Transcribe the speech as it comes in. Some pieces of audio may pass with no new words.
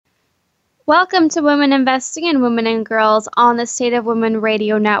Welcome to Women Investing and Women and Girls on the State of Women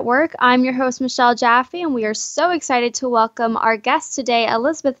Radio Network. I'm your host, Michelle Jaffe, and we are so excited to welcome our guest today,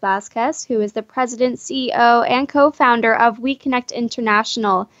 Elizabeth Vazquez, who is the president, CEO, and co-founder of We Connect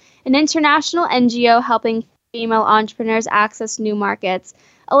International, an international NGO helping female entrepreneurs access new markets.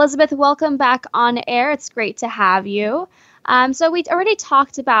 Elizabeth, welcome back on air. It's great to have you. So we already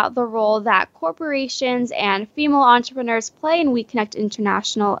talked about the role that corporations and female entrepreneurs play in We Connect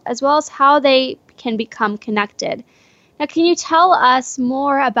International, as well as how they can become connected. Now, can you tell us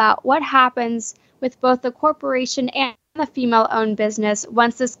more about what happens with both the corporation and the female-owned business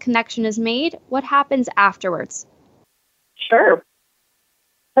once this connection is made? What happens afterwards? Sure.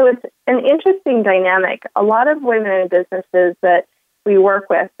 So it's an interesting dynamic. A lot of women-owned businesses that we work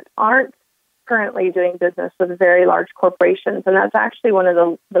with aren't currently doing business with very large corporations. And that's actually one of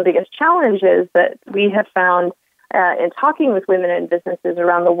the biggest challenges that we have found in talking with women-owned businesses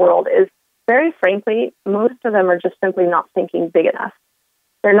around the world is, very frankly, most of them are just simply not thinking big enough.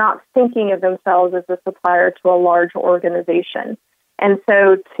 They're not thinking of themselves as a supplier to a large organization. And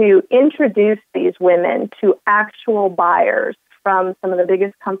so to introduce these women to actual buyers from some of the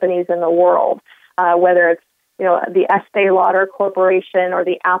biggest companies in the world, whether it's the Estee Lauder Corporation or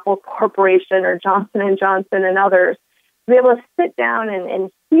the Apple Corporation or Johnson & Johnson and others, to be able to sit down and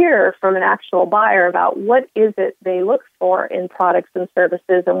hear from an actual buyer about what is it they look for in products and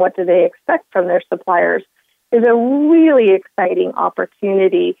services and what do they expect from their suppliers is a really exciting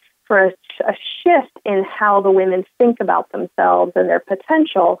opportunity for a shift in how the women think about themselves and their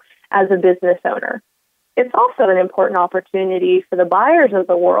potential as a business owner. It's also an important opportunity for the buyers of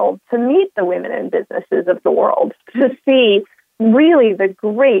the world to meet the women in businesses of the world, to see really the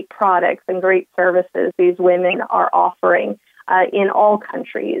great products and great services these women are offering in all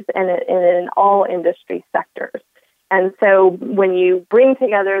countries and in all industry sectors. And so when you bring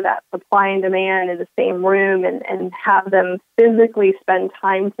together that supply and demand in the same room and have them physically spend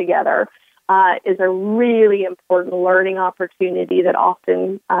time together, is a really important learning opportunity that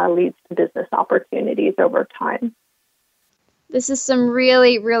often leads to business opportunities over time. This is some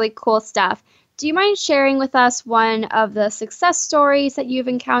really, really cool stuff. Do you mind sharing with us one of the success stories that you've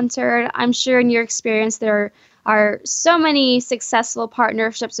encountered? I'm sure in your experience there are so many successful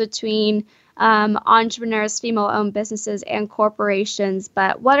partnerships between entrepreneurs, female-owned businesses, and corporations,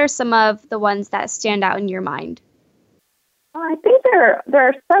 but what are some of the ones that stand out in your mind? I think there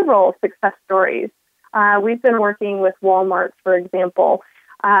are several success stories. We've been working with Walmart, for example,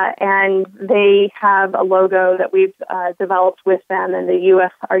 and they have a logo that we've developed with them and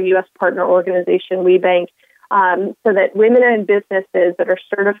our U.S. partner organization, WeBank, so that women-owned businesses that are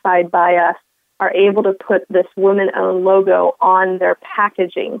certified by us are able to put this women-owned logo on their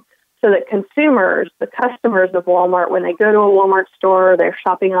packaging so that consumers, the customers of Walmart, when they go to a Walmart store or they're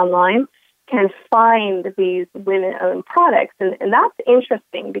shopping online, can find these women-owned products. And that's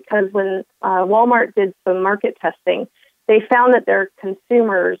interesting because when Walmart did some market testing, they found that their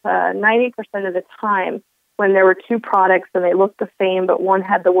consumers, 90% of the time, when there were two products and they looked the same, but one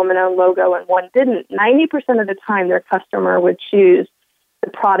had the woman-owned logo and one didn't, 90% of the time their customer would choose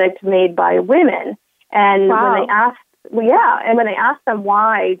the product made by women. And wow. when they asked them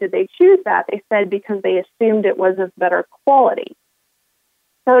why did they choose that, they said because they assumed it was of better quality.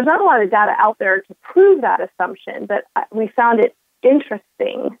 So there's not a lot of data out there to prove that assumption, but we found it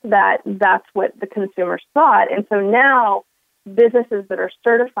interesting that that's what the consumers thought. And so now businesses that are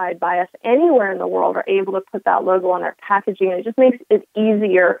certified by us anywhere in the world are able to put that logo on their packaging. And it just makes it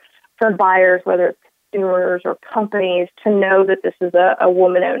easier for buyers, whether it's consumers or companies, to know that this is a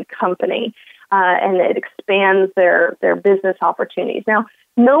woman-owned company, and it expands their business opportunities. Now,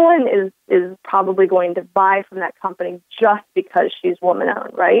 no one is probably going to buy from that company just because she's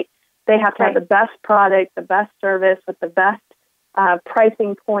woman-owned, right? They have to have the best product, the best service, with the best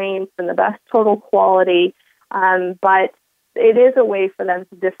pricing points and the best total quality. But it is a way for them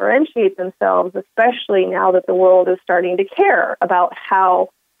to differentiate themselves, especially now that the world is starting to care about how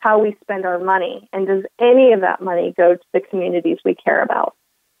we spend our money. And does any of that money go to the communities we care about?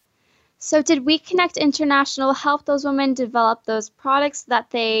 So did We Connect International help those women develop those products that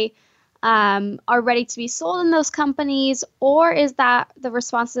they are ready to be sold in those companies, or is that the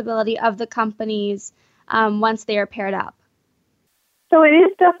responsibility of the companies once they are paired up? So it is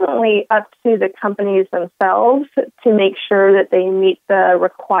definitely up to the companies themselves to make sure that they meet the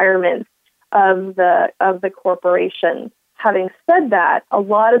requirements of the corporation. Having said that, a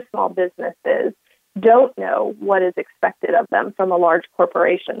lot of small businesses don't know what is expected of them from a large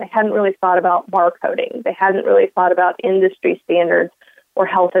corporation. They hadn't really thought about barcoding. They hadn't really thought about industry standards or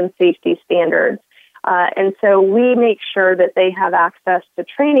health and safety standards. And so we make sure that they have access to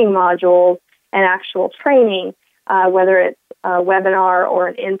training modules and actual training, whether it's a webinar or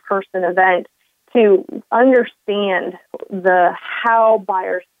an in-person event, to understand how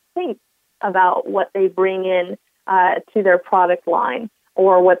buyers think about what they bring in to their product line,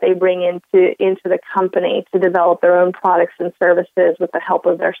 or what they bring into the company to develop their own products and services with the help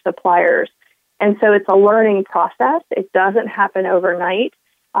of their suppliers. And so it's a learning process. It doesn't happen overnight.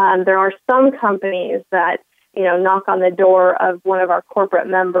 There are some companies that, knock on the door of one of our corporate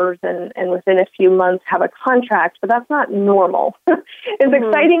members and within a few months have a contract, but that's not normal. It's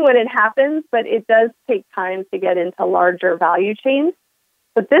exciting when it happens, but it does take time to get into larger value chains.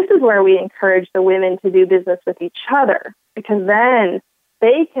 But this is where we encourage the women to do business with each other, because then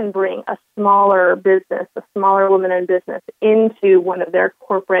they can bring a smaller business, a smaller woman-owned business, into one of their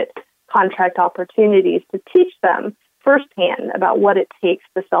corporate contract opportunities to teach them firsthand about what it takes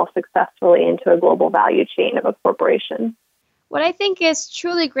to sell successfully into a global value chain of a corporation. What I think is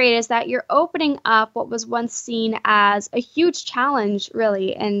truly great is that you're opening up what was once seen as a huge challenge,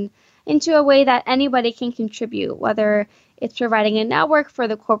 really, and into a way that anybody can contribute, whether it's providing a network for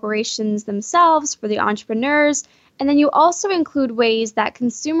the corporations themselves, for the entrepreneurs, and then you also include ways that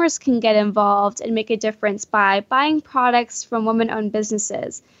consumers can get involved and make a difference by buying products from women-owned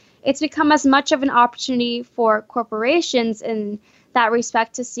businesses. It's become as much of an opportunity for corporations in that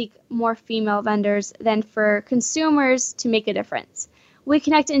respect to seek more female vendors than for consumers to make a difference. We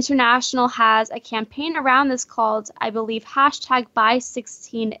Connect International has a campaign around this called, I believe,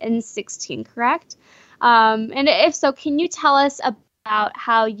 #Buy16in16, correct? And if so, can you tell us about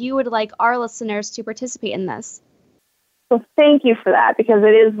how you would like our listeners to participate in this? Well, thank you for that, because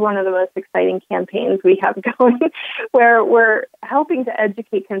it is one of the most exciting campaigns we have going, where we're helping to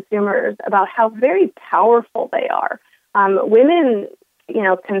educate consumers about how very powerful they are. Women,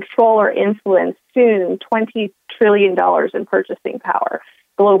 control or influence soon $20 trillion in purchasing power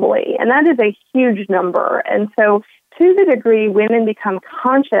globally, and that is a huge number. And so, to the degree women become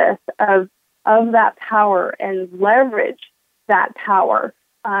conscious of that power and leverage that power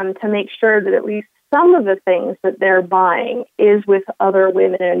to make sure that at least some of the things that they're buying is with other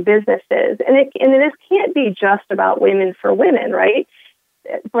women and businesses. And it can't be just about women for women, right?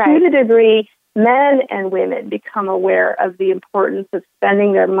 Right. To the degree men and women become aware of the importance of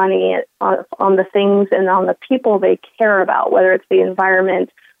spending their money on the things and on the people they care about, whether it's the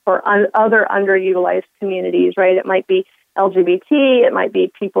environment or other underutilized communities, right? It might be LGBT, it might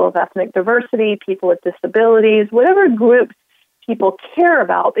be people of ethnic diversity, people with disabilities, whatever groups people care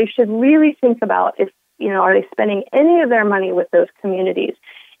about, they should really think about are they spending any of their money with those communities?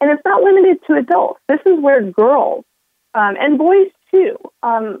 And it's not limited to adults. This is where girls and boys too,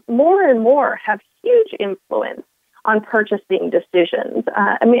 more and more have huge influence on purchasing decisions.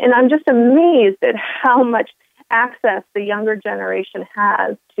 And I'm just amazed at how much access the younger generation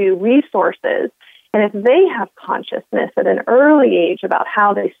has to resources. And if they have consciousness at an early age about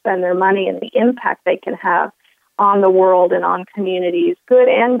how they spend their money and the impact they can have on the world and on communities, good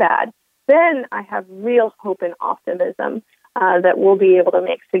and bad, then I have real hope and optimism that we'll be able to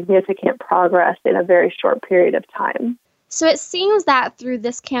make significant progress in a very short period of time. So it seems that through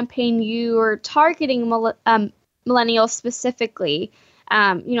this campaign, you are targeting millennials specifically.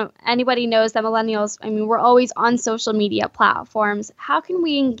 Anybody knows that millennials, we're always on social media platforms. How can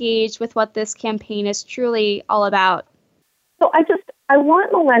we engage with what this campaign is truly all about? So I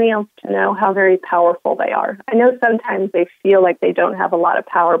want millennials to know how very powerful they are. I know sometimes they feel like they don't have a lot of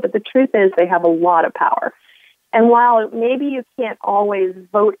power, but the truth is they have a lot of power. And while maybe you can't always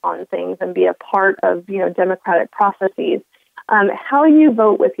vote on things and be a part of, democratic processes, how you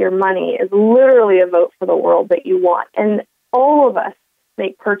vote with your money is literally a vote for the world that you want. And all of us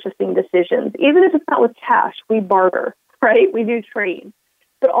make purchasing decisions. Even if it's not with cash, we barter, right? We do trade.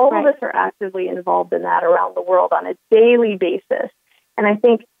 But all of us are actively involved in that around the world on a daily basis. And I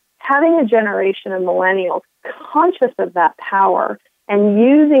think having a generation of millennials conscious of that power and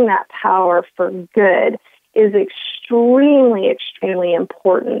using that power for good is extremely, extremely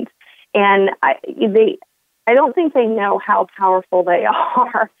important. And I don't think they know how powerful they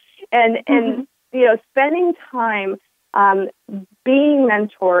are. And spending time being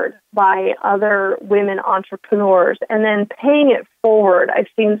mentored by other women entrepreneurs and then paying it forward. I've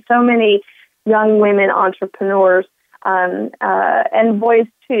seen so many young women entrepreneurs and boys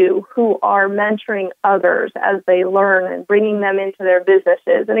too, who are mentoring others as they learn and bringing them into their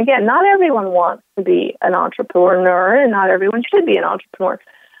businesses. And again, not everyone wants to be an entrepreneur and not everyone should be an entrepreneur.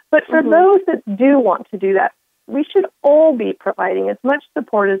 But for those that do want to do that, we should all be providing as much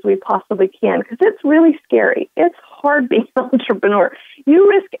support as we possibly can, because it's really scary. It's hard being an entrepreneur. You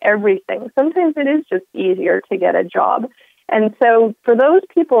risk everything. Sometimes it is just easier to get a job. And so for those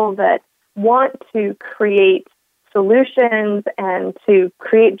people that want to create solutions and to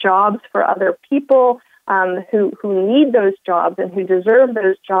create jobs for other people who need those jobs and who deserve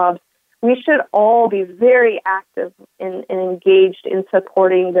those jobs, we should all be very active and engaged in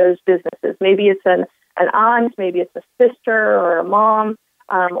supporting those businesses. Maybe it's an aunt, maybe it's a sister or a mom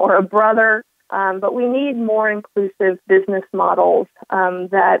or a brother, but we need more inclusive business models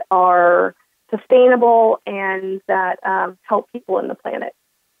that are sustainable and that help people in the planet.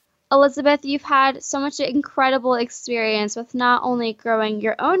 Elizabeth, you've had so much incredible experience with not only growing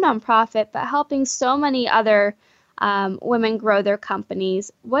your own nonprofit, but helping so many other women grow their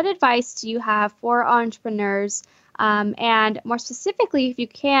companies. What advice do you have for entrepreneurs? And more specifically, if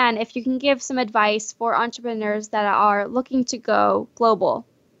you can give some advice for entrepreneurs that are looking to go global.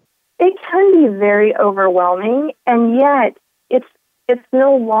 It can be very overwhelming, and yet it's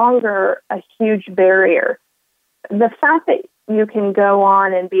no longer a huge barrier. The fact that you can go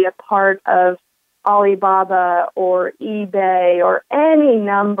on and be a part of Alibaba or eBay or any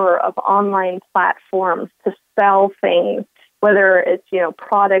number of online platforms to sell things, whether it's,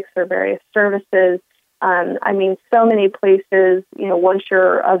 products or various services. So many places, once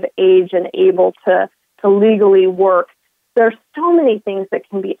you're of age and able to legally work, there's so many things that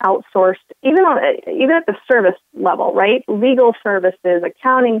can be outsourced, even at the service level, right? Legal services,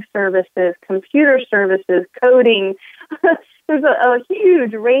 accounting services, computer services, coding. There's a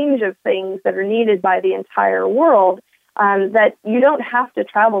huge range of things that are needed by the entire world that you don't have to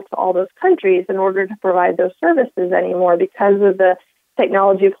travel to all those countries in order to provide those services anymore because of the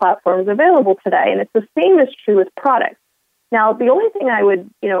technology platforms available today. And it's the same is true with products. Now, the only thing I would,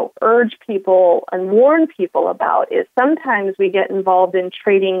 urge people and warn people about is sometimes we get involved in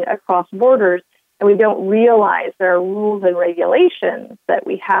trading across borders and we don't realize there are rules and regulations that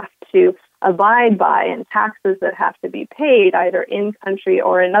we have to abide by and taxes that have to be paid either in country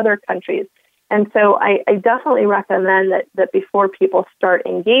or in other countries. And so I definitely recommend that before people start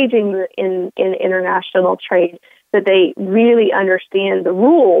engaging in international trade, that they really understand the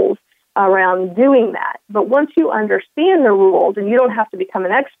rules around doing that. But once you understand the rules, and you don't have to become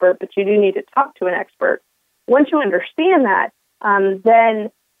an expert, but you do need to talk to an expert. Once you understand that,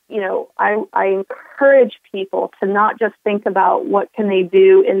 then I encourage people to not just think about what can they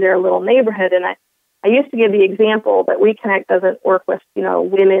do in their little neighborhood. And I used to give the example that WeConnect doesn't work with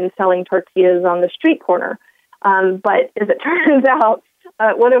women selling tortillas on the street corner. But as it turns out,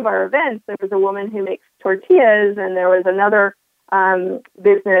 at one of our events, there was a woman who makes tortillas, and there was another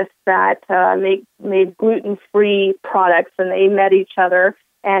business that made gluten-free products, and they met each other,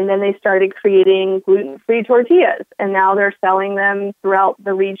 and then they started creating gluten-free tortillas, and now they're selling them throughout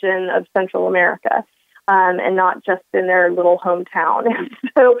the region of Central America, and not just in their little hometown.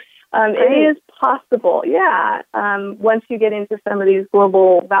 So it is possible, once you get into some of these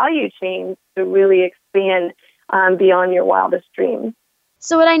global value chains, to really expand beyond your wildest dreams.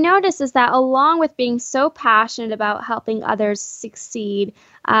 So what I noticed is that along with being so passionate about helping others succeed,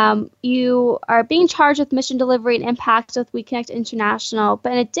 you are being charged with mission delivery and impact with WeConnect International.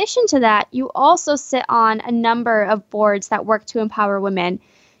 But in addition to that, you also sit on a number of boards that work to empower women.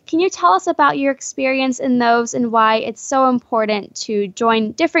 Can you tell us about your experience in those and why it's so important to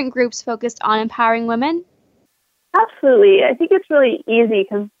join different groups focused on empowering women? Absolutely. I think it's really easy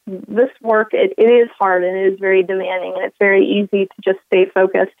because this work, it is hard and it is very demanding, and it's very easy to just stay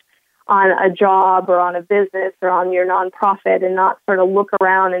focused on a job or on a business or on your nonprofit and not sort of look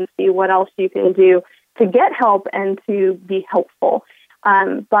around and see what else you can do to get help and to be helpful.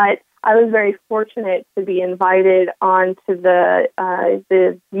 But I was very fortunate to be invited onto the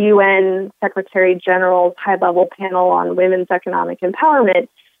UN Secretary General's high-level panel on women's economic empowerment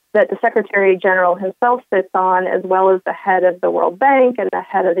that the Secretary General himself sits on, as well as the head of the World Bank and the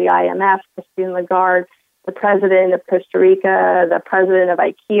head of the IMF, Christine Lagarde, the president of Costa Rica, the president of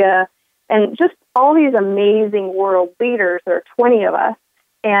IKEA, and just all these amazing world leaders. There are 20 of us,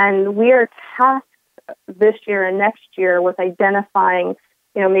 and we are tasked this year and next year with identifying,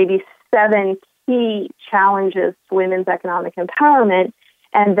 maybe 7 key challenges to women's economic empowerment,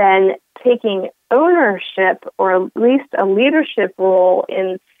 and then taking ownership or at least a leadership role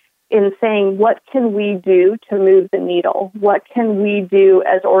in saying, what can we do to move the needle? What can we do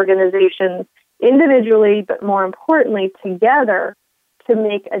as organizations individually, but more importantly, together, to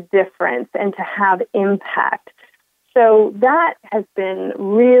make a difference and to have impact? So that has been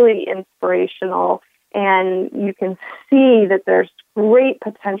really inspirational, and you can see that there's great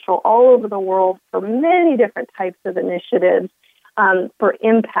potential all over the world for many different types of initiatives for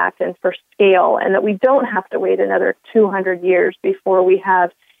impact and for scale, and that we don't have to wait another 200 years before we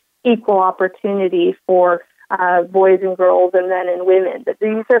have equal opportunity for boys and girls and men and women. That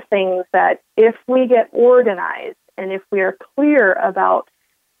these are things that if we get organized and if we are clear about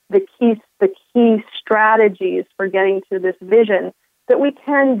the key strategies for getting to this vision, that we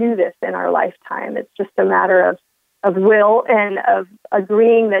can do this in our lifetime. It's just a matter of will and of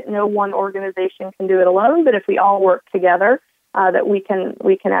agreeing that no one organization can do it alone, but if we all work together, that we can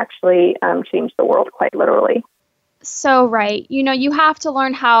actually change the world quite literally. So right. You have to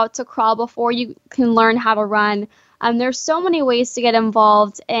learn how to crawl before you can learn how to run. There's so many ways to get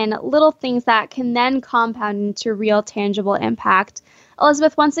involved in little things that can then compound into real tangible impact.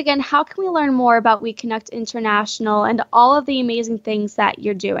 Elizabeth, once again, how can we learn more about We Connect International and all of the amazing things that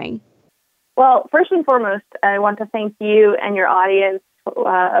you're doing? Well, first and foremost, I want to thank you and your audience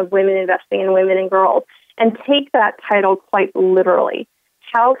of women investing in women and girls, and take that title quite literally.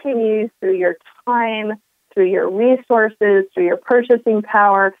 How can you, through your time, through your resources, through your purchasing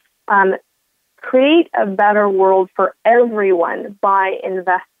power, create a better world for everyone by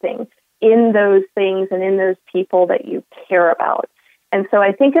investing in those things and in those people that you care about? And so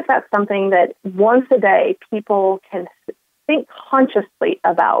I think if that's something that once a day people can think consciously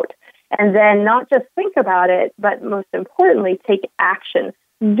about, and then not just think about it, but most importantly, take action,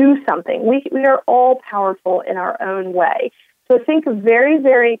 do something. We are all powerful in our own way. So think very,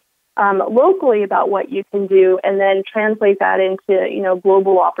 very locally about what you can do, and then translate that into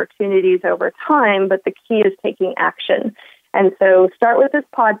global opportunities over time. But the key is taking action. And so start with this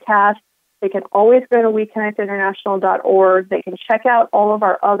podcast. They can always go to WeConnectInternational.org. They can check out all of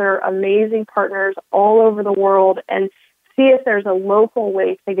our other amazing partners all over the world and see if there's a local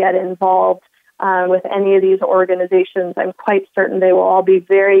way to get involved with any of these organizations. I'm quite certain they will all be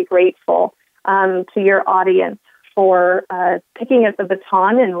very grateful to your audience for picking up the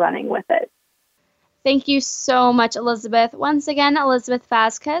baton and running with it. Thank you so much, Elizabeth. Once again, Elizabeth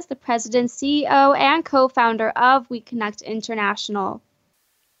Vazquez, the President, CEO, and co-founder of We Connect International.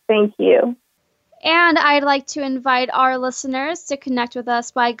 Thank you. And I'd like to invite our listeners to connect with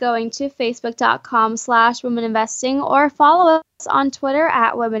us by going to facebook.com/womeninvesting or follow us on Twitter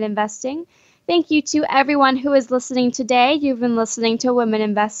 @womeninvesting. Thank you to everyone who is listening today. You've been listening to Women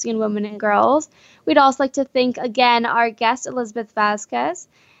Investing in Women and Girls. We'd also like to thank again our guest, Elizabeth Vazquez.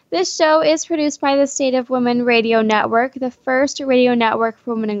 This show is produced by the State of Women Radio Network, the first radio network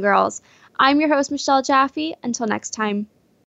for women and girls. I'm your host, Michelle Jaffe. Until next time.